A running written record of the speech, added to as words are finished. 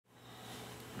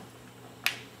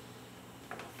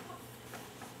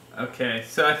Okay,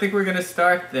 so I think we're gonna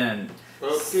start then.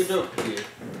 Okie dokie.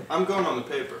 I'm going on the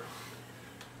paper.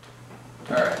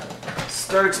 Alright.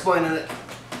 Start explaining it.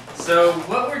 So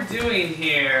what we're doing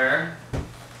here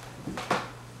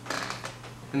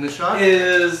In the shot?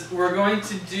 is we're going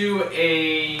to do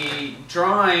a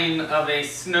drawing of a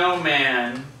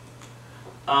snowman.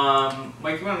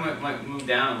 Mike, you want to move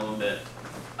down a little bit?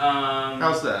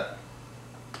 How's that?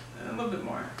 A little bit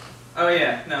more. Oh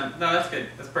yeah, no, that's good.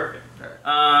 That's perfect.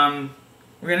 Right.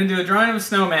 We're gonna do a drawing of a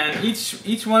snowman.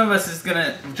 Each one of us is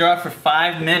gonna draw for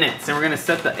 5 minutes, and we're gonna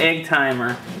set the egg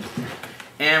timer.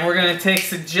 And we're gonna take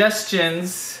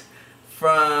suggestions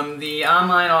from the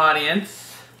online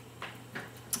audience.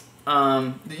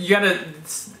 You gotta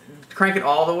crank it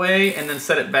all the way, and then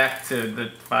set it back to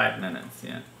the 5 minutes.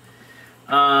 Yeah.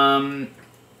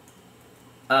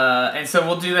 And so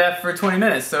we'll do that for 20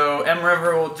 minutes. So M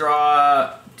River will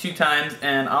draw 2 times,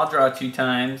 and I'll draw 2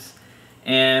 times.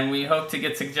 And we hope to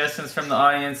get suggestions from the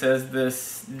audience as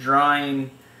this drawing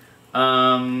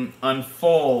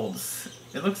unfolds.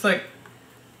 It looks like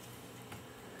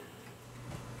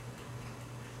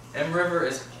M River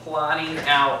is plotting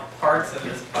out parts of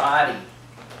his body.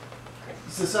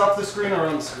 Is this off the screen or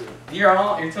on the screen? You're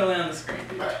totally on the screen,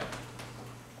 dude. Right.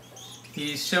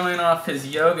 He's showing off his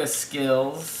yoga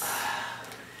skills.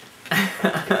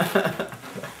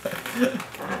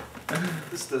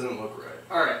 This doesn't look right.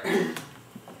 Alright.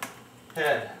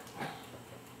 Head.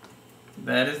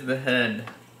 That is the head.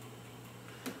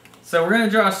 So we're gonna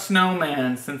draw a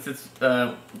snowman since it's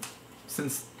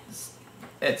since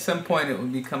at some point it will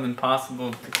become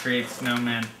impossible to create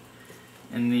snowmen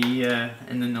in the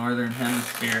northern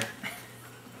hemisphere.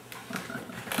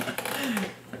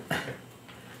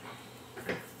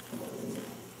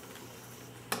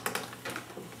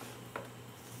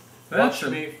 Watch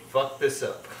me fuck this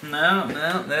up. No,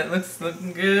 that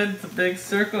looking good. It's a big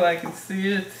circle. I can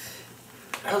see it.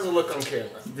 How's it look on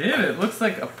camera? Dude, it looks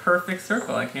like a perfect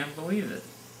circle. I can't believe it.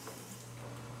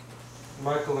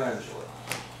 Michelangelo.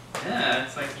 Yeah,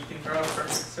 it's like you can draw a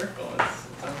perfect circle. It's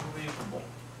unbelievable.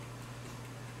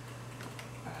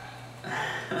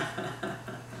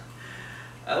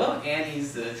 I love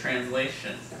Annie's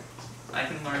translation. I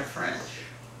can learn French.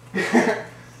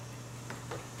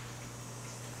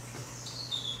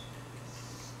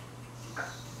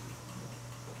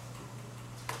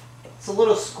 It's a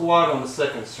little squat on the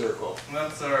second circle.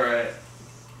 That's alright.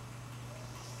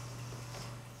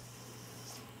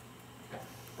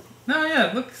 No,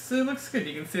 yeah, it looks good.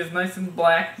 You can see it's nice and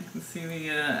black. You can see the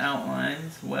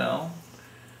outlines well.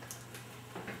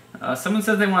 Someone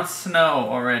says they want snow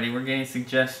already. We're getting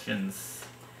suggestions.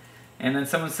 And then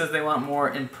someone says they want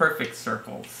more imperfect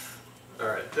circles.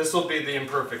 Alright, this will be the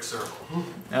imperfect circle.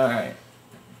 Alright.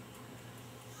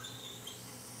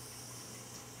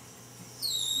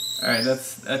 Alright,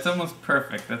 that's almost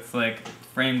perfect. That's like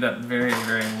framed up very,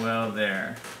 very well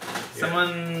there. Yeah.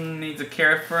 Someone needs a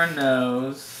carrot for a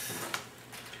nose.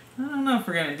 I don't know if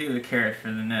we're gonna do the carrot for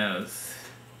the nose.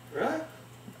 Really?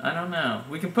 I don't know.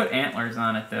 We can put antlers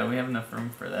on it though. We have enough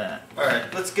room for that.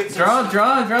 Alright, let's get some...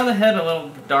 Draw the head a little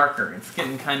darker. It's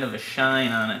getting kind of a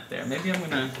shine on it there. Maybe I'm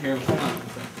gonna... Here, hold on.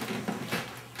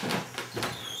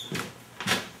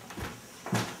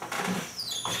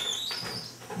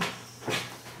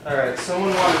 Alright,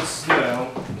 someone wanted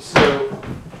snow, so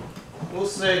we'll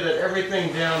say that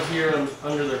everything down here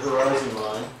under the horizon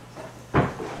line,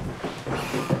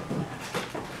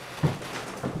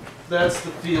 that's the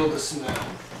field of snow.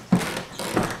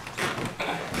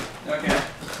 Okay.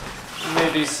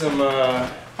 Maybe some, Alright,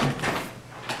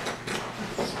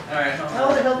 hold on.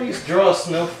 How the hell do you draw a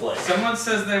snowflake? Someone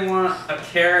says they want a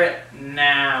carrot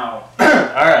now.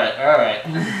 Alright.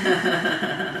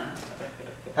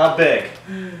 How big?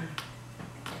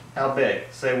 How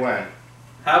big? Say when.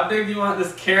 How big do you want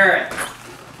this carrot?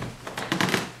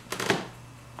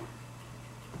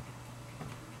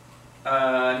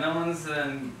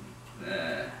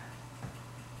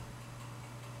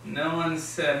 No one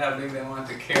said how big they want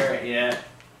the carrot yet.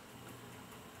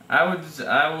 I would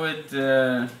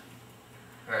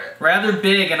rather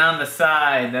big and on the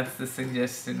side. That's the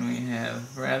suggestion we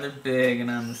have. Rather big and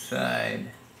on the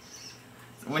side.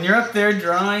 When you're up there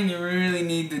drawing, you really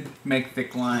need to make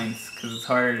thick lines because it's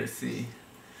harder to see.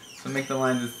 So make the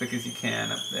lines as thick as you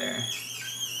can up there.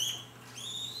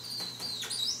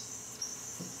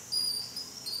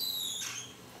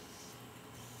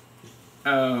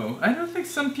 Oh, I don't think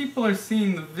some people are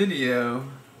seeing the video.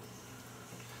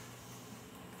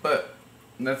 But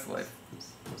that's life.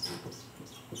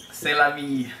 C'est la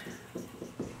vie.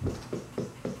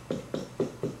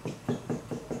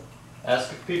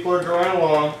 Ask if people are drawing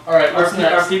along. Alright, What's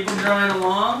next? are people drawing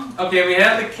along? Okay, we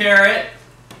have the carrot.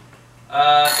 So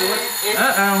what's...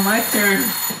 Uh-oh, my turn.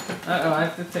 Uh-oh, I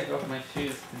have to take off my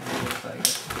shoes to do this, I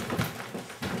guess.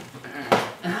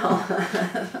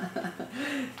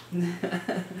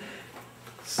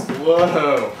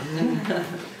 Slow.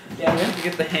 Yeah, we have to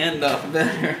get the hand off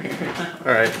better.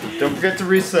 Alright, don't forget to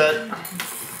reset.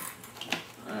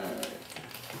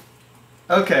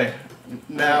 Okay,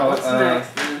 now... What's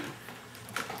next, man?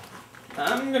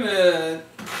 I'm gonna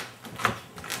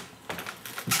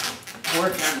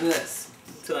work on this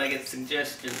until I get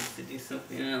suggestions to do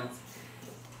something else.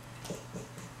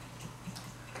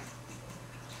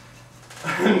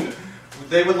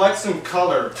 They would like some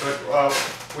color, but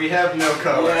we have no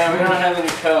color. Yeah, we don't have any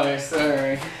color,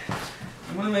 sorry.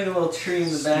 I'm gonna make a little tree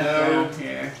in the background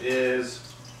here. Is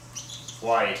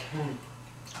white.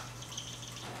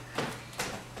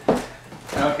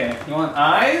 Okay, you want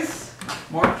eyes?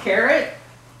 More carrot?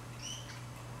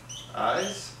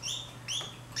 Eyes?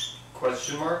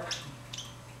 Question mark?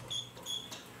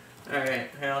 Alright,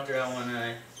 here I'll draw one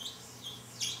eye.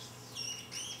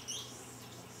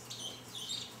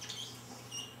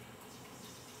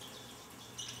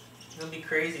 It'll be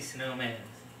crazy snowman.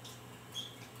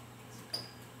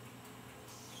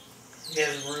 He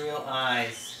has real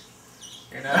eyes.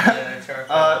 You're not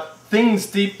charcoal. Things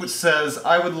Deep which says,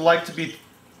 I would like to be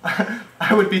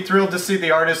I would be thrilled to see the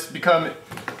artist become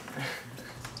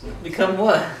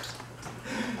what?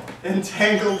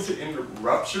 entangled in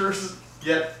ruptures,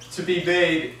 yet to be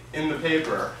made in the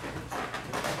paper.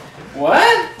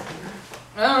 What?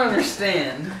 I don't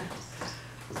understand.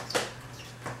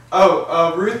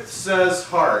 Oh, Ruth says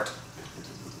heart.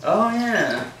 Oh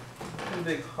yeah. A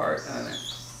big heart on it.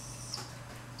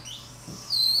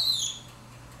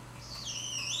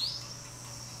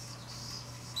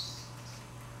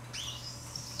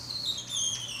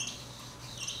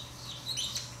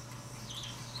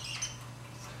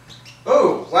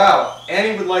 Oh, wow.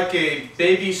 Annie would like a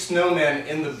baby snowman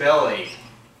in the belly.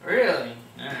 Really?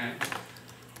 Alright.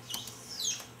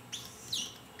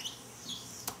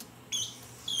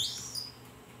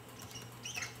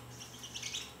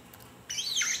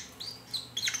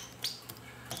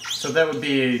 So that would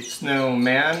be a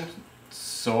snowman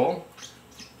soul.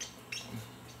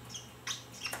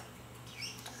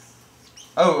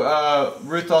 Oh,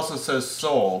 Ruth also says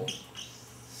soul.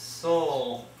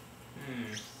 Soul.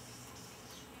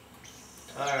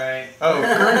 Alright. Oh,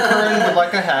 Curran would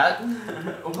like a hat.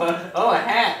 What? Oh, a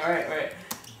hat. Right.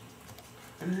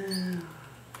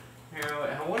 Here,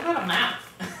 what about a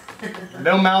mouth?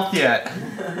 No mouth yet.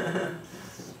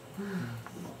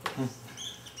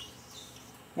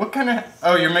 What kind of...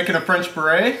 Oh, you're making a French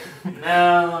beret?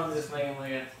 No, I'm just making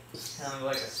like a kind of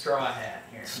like a straw hat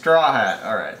here. Straw hat,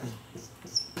 alright.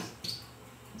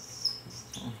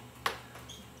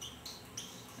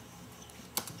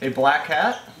 A black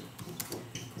hat?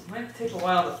 It might take a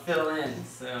while to fill in,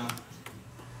 so...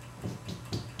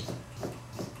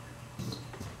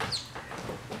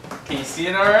 Can you see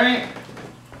it alright?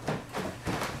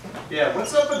 Yeah,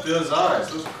 what's up with those eyes?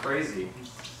 Those are crazy.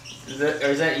 Is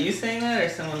that you saying that, or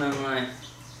someone online?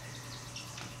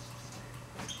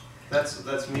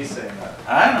 That's me saying that.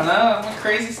 I don't know, I'm a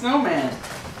crazy snowman.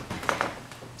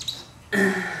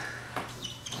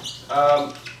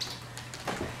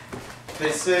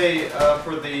 They say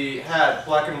for the hat,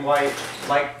 black and white,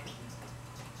 like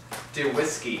the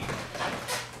whiskey.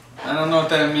 I don't know what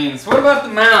that means. What about the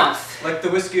mouth? Like the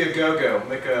whiskey a go-go,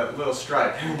 make a little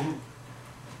stripe.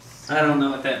 I don't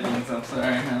know what that means, I'm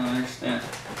sorry, I don't understand.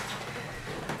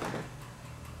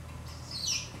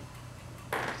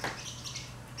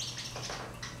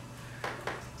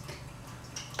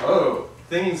 Oh,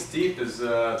 Things Deep is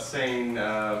saying,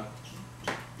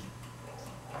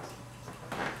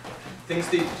 Things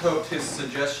Deep hoped his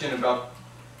suggestion about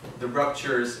the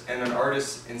ruptures and an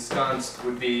artist ensconced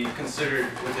would be considered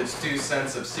with its due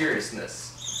sense of seriousness.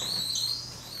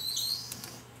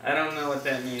 I don't know what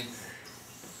that means.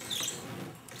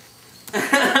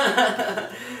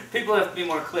 People have to be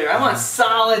more clear. I want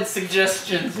solid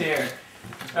suggestions here.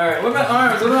 Alright, what about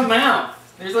arms? What about mouth?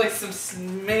 There's like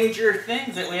some major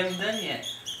things that we haven't done yet.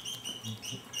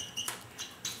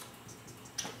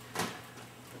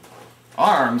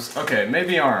 Arms? Okay,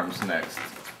 maybe arms next.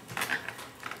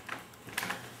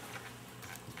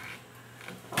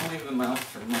 I'll leave the mouth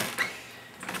for Mike.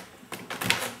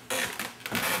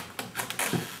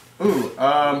 Ooh,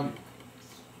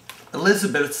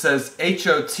 Elizabeth says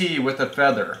H-O-T with a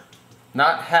feather.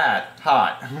 Not hat,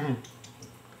 hot.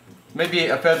 Maybe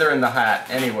a feather in the hat,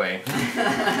 anyway.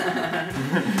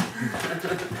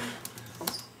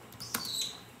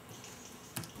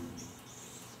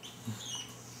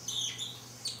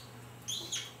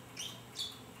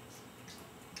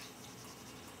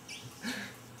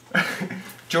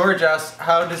 George asks,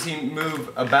 how does he move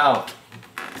about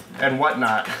and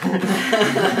whatnot?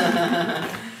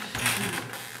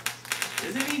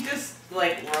 Isn't he just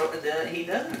like he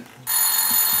doesn't?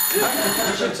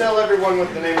 You should tell everyone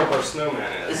what the name of our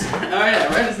snowman is. Oh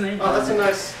yeah, write his name. Oh, that's a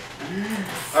nice.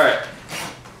 All right.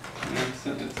 I'm gonna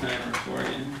set the timer for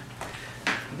you.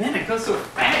 Man, it goes so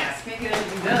fast. Can't get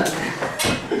anything done.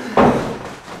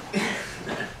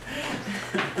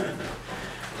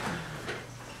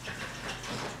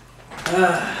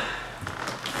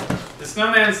 The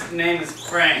snowman's name is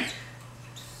Frank.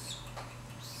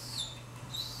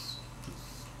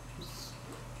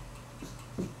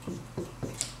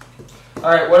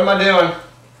 Alright, what am I doing?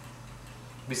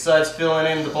 Besides filling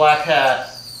in the black hat.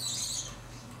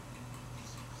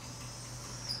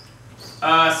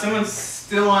 Someone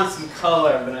still wants some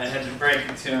color, but I had to break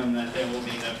it to him that there will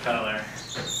be no color.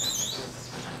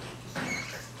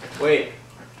 Wait,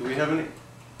 do we have any?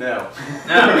 No.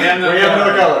 No, we have no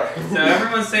color. color. So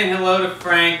everyone's saying hello to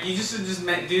Frank. You just should just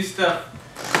do stuff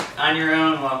on your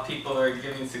own while people are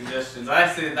giving suggestions. I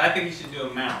think you should do a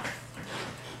mouth.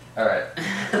 Alright.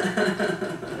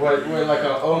 What, like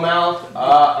an O mouth?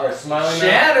 Or a smiling mouth?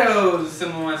 Shadows!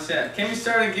 Someone wants shadows. Can we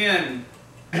start again?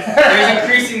 There's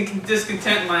increasing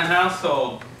discontent in my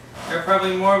household. There are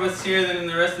probably more of us here than in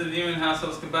the rest of the demon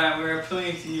households combined. We are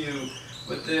appealing to you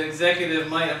with the executive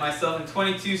might of myself and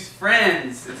 22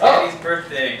 friends. It's Eddie's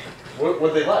birthday.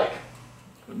 What'd they like?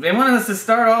 They wanted us to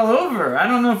start all over. I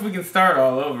don't know if we can start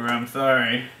all over. I'm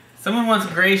sorry. Someone wants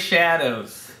gray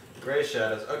shadows. Gray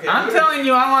shadows. Okay. I'm telling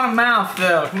you, I want a mouth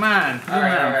though. Come on. All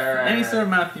right. Any sort of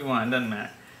mouth you want. Doesn't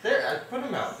matter. There, I put a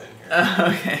mouth in here.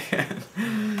 Okay.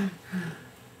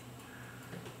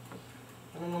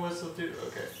 I don't know what else to do.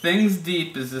 Okay. Things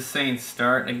deep is the saying,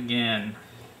 start again.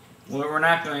 Well, we're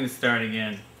not going to start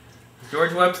again.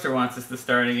 George Webster wants us to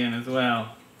start again as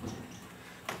well.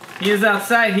 He is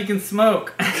outside, he can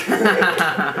smoke.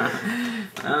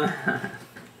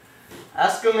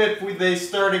 Ask them if they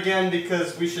start again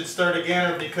because we should start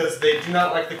again or because they do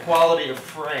not like the quality of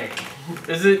Frank.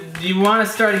 Do you want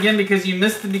to start again because you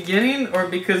missed the beginning or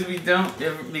because you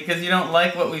don't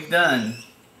like what we've done?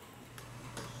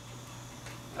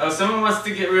 Oh, someone wants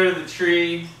to get rid of the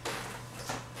tree.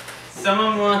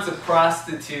 Someone wants a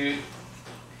prostitute.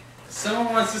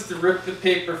 Someone wants us to rip the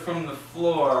paper from the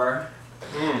floor.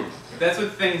 That's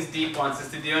what Things Deep wants us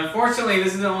to do. Unfortunately,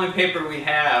 this is the only paper we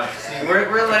have. See,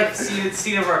 we're like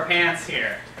seat of our pants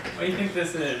here. What do you think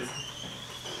this is?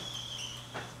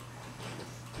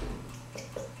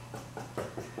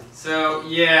 So,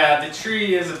 yeah, the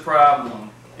tree is a problem.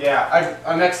 Yeah,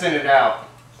 I'm Xing it out.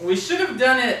 We should have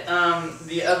done it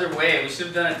the other way. We should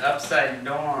have done it upside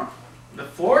down. The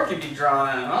floor can be drawn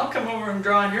on. I'll come over and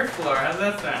draw on your floor. How's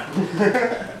that sound?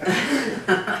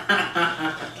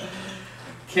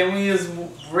 Can we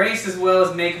erase as well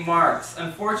as make marks?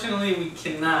 Unfortunately, we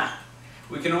cannot.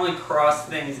 We can only cross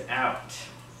things out.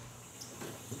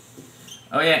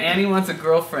 Oh yeah, Annie wants a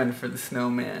girlfriend for the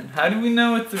snowman. How do we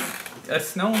know it's a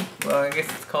snow? Well, I guess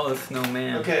it's called a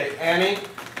snowman. Okay, Annie,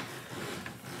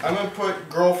 I'm gonna put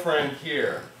girlfriend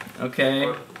here.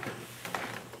 Okay.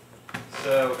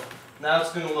 So now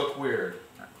it's gonna look weird.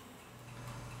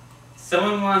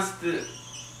 Someone wants to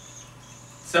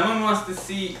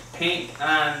see paint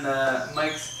on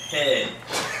Mike's head.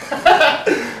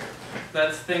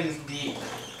 That's Things Deep.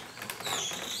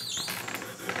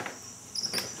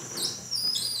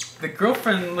 The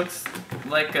girlfriend looks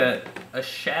like a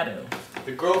shadow.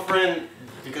 The girlfriend,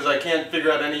 because I can't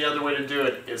figure out any other way to do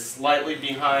it, is slightly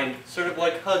behind, sort of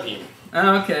like hugging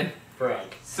Oh, okay.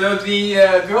 Frank. So the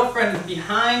girlfriend is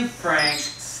behind Frank,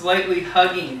 slightly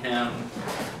hugging him,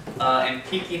 and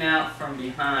peeking out from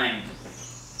behind.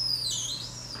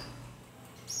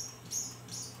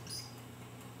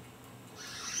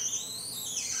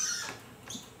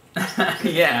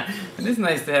 Yeah, it is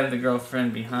nice to have the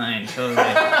girlfriend behind, totally.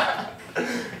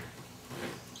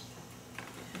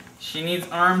 She needs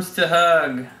arms to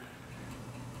hug.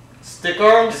 Stick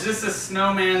arms? Is this a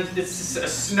snowman? It's a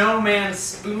snowman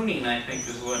spooning, I think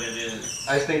is what it is.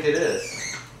 I think it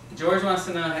is. George wants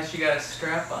to know how she got a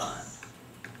strap on.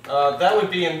 That would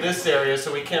be in this area,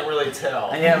 so we can't really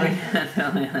tell. Yeah, we can't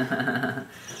tell.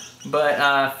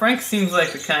 But Frank seems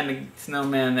like the kind of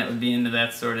snowman that would be into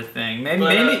that sort of thing. Maybe,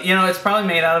 you know, it's probably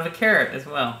made out of a carrot as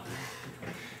well.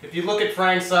 If you look at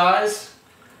Frank's eyes,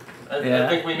 I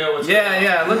think we know what's going on.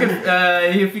 Yeah. Look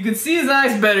at if you could see his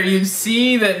eyes better, you'd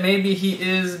see that maybe he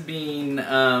is being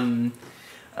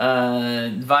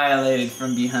violated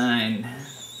from behind.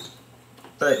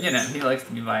 But you know, he likes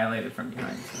to be violated from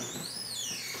behind. So.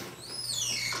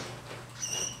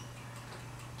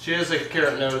 She has a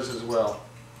carrot nose as well.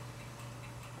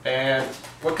 And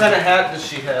what kind of hat does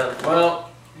she have?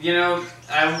 Well, you know,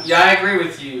 I agree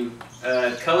with you.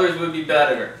 Colors would be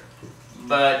better,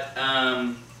 but we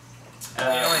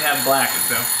only have black,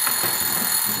 so.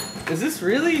 Is this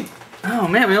really? Oh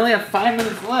man, we only have 5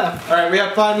 minutes left. All right, we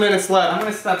have 5 minutes left. I'm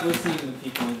gonna stop listening to the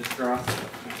people and just draw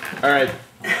stuff. All right,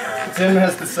 Tim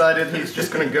has decided he's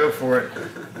just gonna go for it.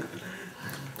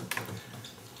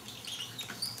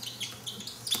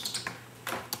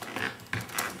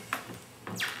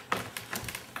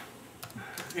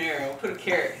 Here, we'll put a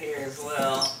carrot here as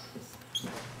well.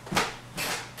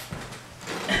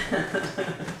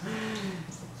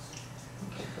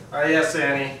 Yes,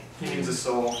 Annie. He needs a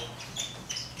soul.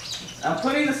 I'm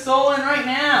putting the soul in right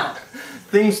now.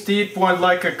 Things deep one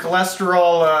like a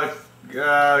cholesterol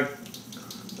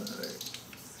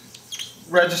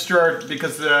register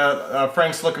because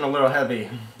Frank's looking a little heavy.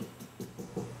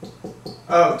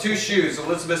 Oh, 2 shoes.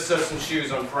 Elizabeth says some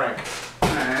shoes on Frank.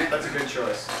 Alright. That's a good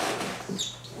choice.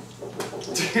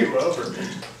 2 over.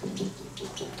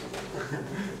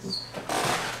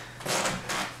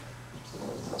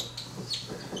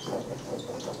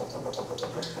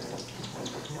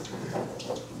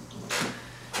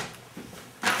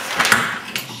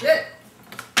 Shit!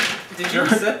 Did you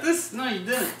reset this? No, you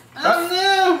didn't. Oh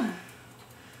no!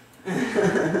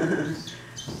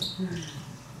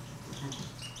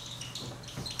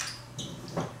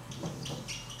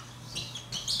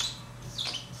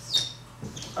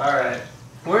 Alright.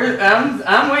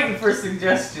 I'm waiting for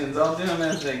suggestions. I'll do them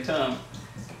as they come.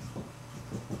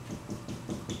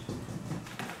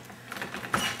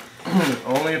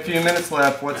 Only a few minutes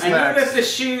left. What's I know next? that the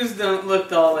shoes don't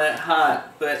look all that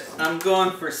hot, but I'm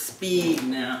going for speed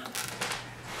now.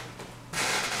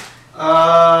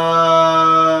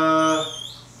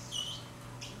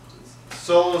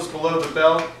 Soul is below the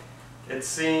belt. It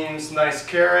seems nice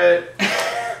carrot.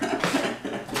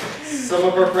 Some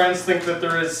of our friends think that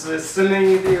there is a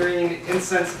seeming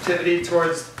insensitivity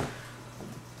towards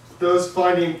those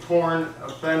finding porn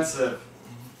offensive.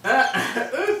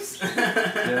 Oops.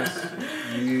 Yes,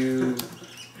 you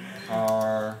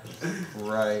are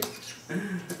right.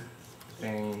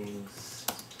 Things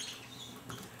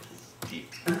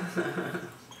deep.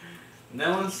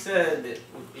 No one said it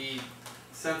would be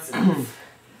sensitive.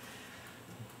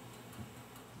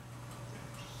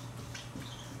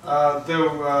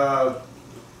 Though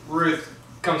Ruth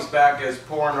comes back as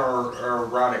porn or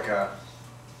erotica.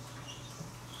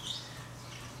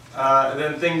 And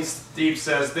then Things Deep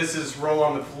says, this is roll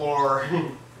on the floor.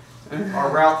 Or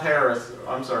Ralph Harris.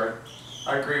 I'm sorry.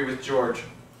 I agree with George.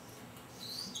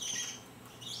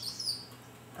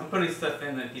 I'm putting stuff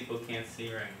in that people can't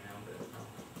see right now.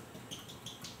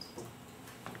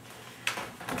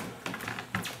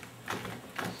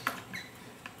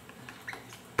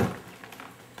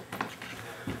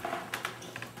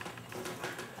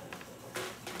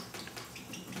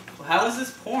 How is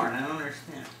this porn? I don't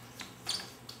understand.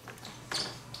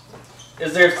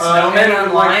 Is there snowmen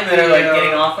online that are like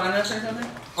getting off on this or something?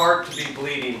 Heart to be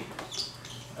bleeding.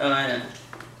 Oh yeah.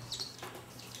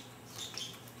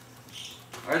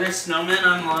 Are there snowmen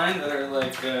online that are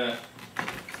like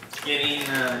getting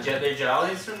their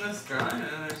jollies from this drawing? I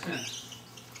don't understand.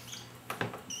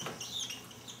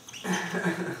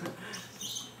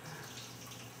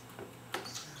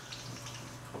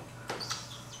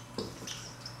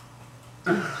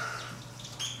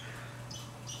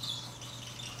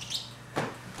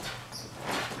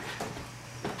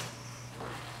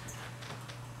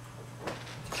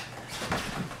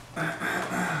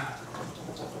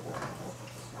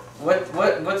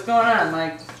 What's going on,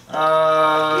 Mike?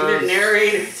 Either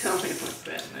narrate or tell me what's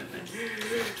happening.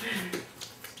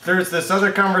 There's this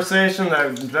other conversation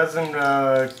that doesn't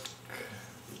go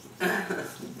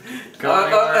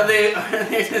are they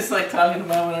just like talking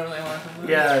about whatever they want to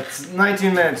do? Yeah, it's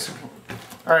 19 minutes.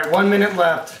 Alright, 1 minute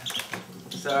left.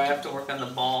 So I have to work on the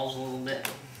balls a little bit.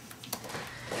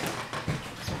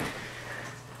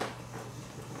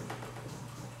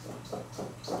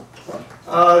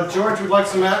 George would like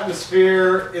some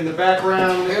atmosphere in the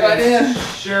background. Good idea.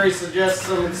 Sherry suggests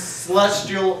some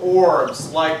celestial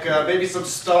orbs, like maybe some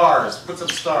stars. Put some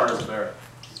stars there.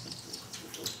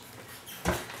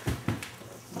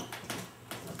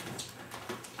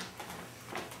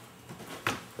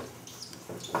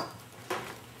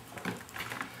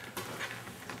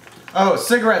 Oh,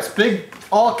 cigarettes. Big,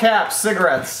 all caps,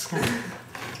 cigarettes.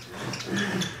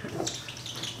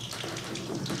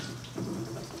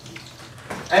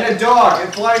 And a dog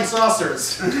and flying saucers.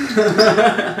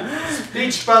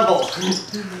 Speech bubble.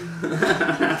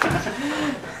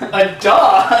 A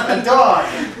dog? A dog.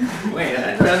 Wait,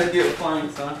 I'd rather do a flying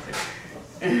saucer.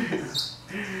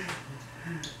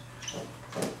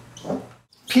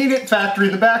 Peanut factory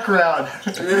in the background.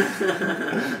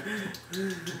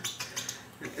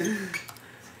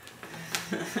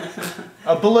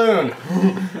 A balloon.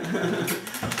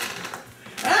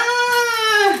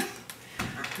 Ah!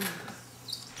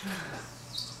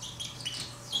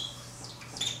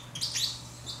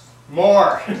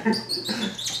 More.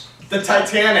 The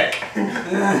Titanic.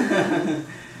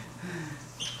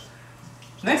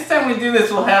 Next time we do this,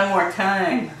 we'll have more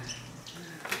time.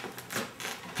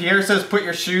 Pierre says put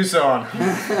your shoes on.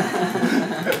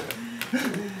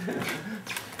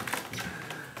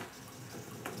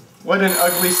 What an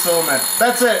ugly snowman.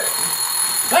 That's it.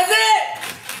 That's it!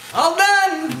 All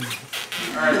done!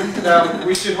 Alright, now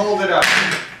we should hold it up.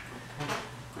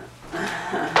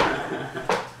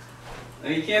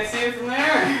 You can't see it from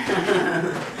there?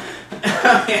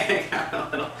 Okay, I got a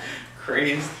little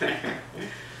crazed there.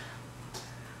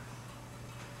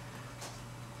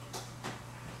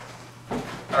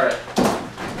 Alright.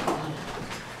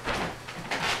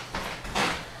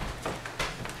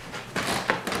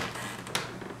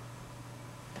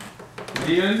 What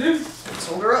are you gonna do? Let's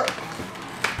hold her up.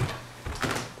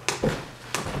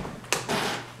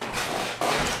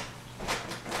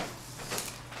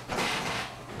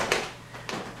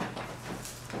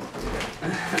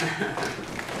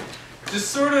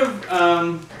 Just sort of,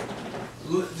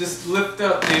 just lift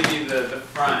up maybe the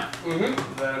front. Mm-hmm.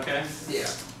 Is that okay? Yeah.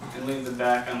 And leave the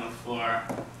back on the floor.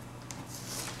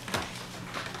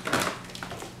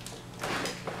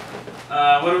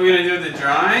 What are we gonna do with the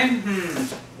drawing?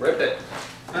 Rip it.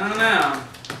 I don't know.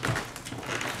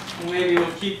 Maybe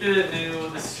we'll keep it, maybe we'll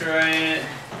destroy it.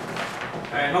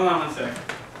 Alright, hold on one sec.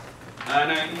 No.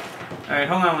 Alright,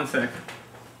 hold on one sec.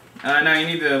 No, you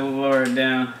need to lower it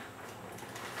down.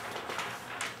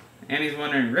 Annie's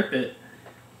wondering, rip it.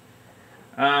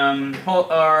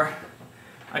 Or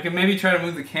I could maybe try to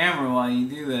move the camera while you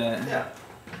do that. Yeah.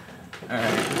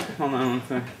 Alright, hold on one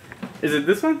sec. Is it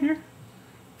this one here?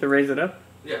 To raise it up?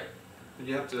 Yeah.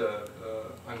 You have to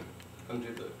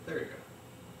undo the. There you go.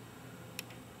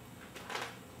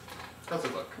 How's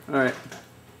it look? Alright.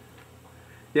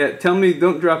 Yeah, tell me,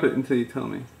 don't drop it until you tell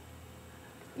me.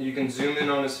 You can zoom in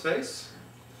on his face.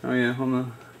 Oh yeah, hold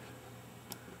on.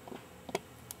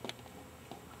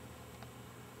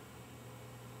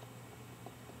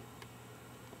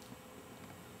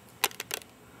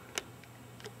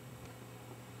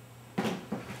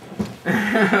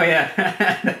 Oh yeah,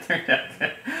 that turned out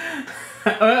good.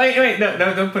 Oh wait, no,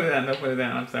 don't put it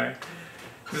down, I'm sorry.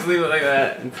 Just leave it like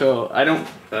that until, I don't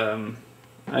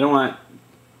want,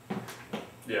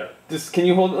 Yeah. just, can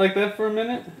you hold it like that for a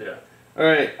minute? Yeah.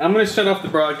 Alright, I'm gonna shut off the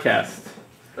broadcast.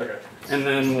 Okay. And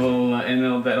then we'll,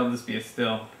 that'll just be a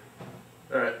still.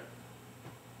 Alright.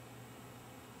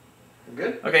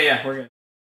 Good? Okay, yeah, we're good.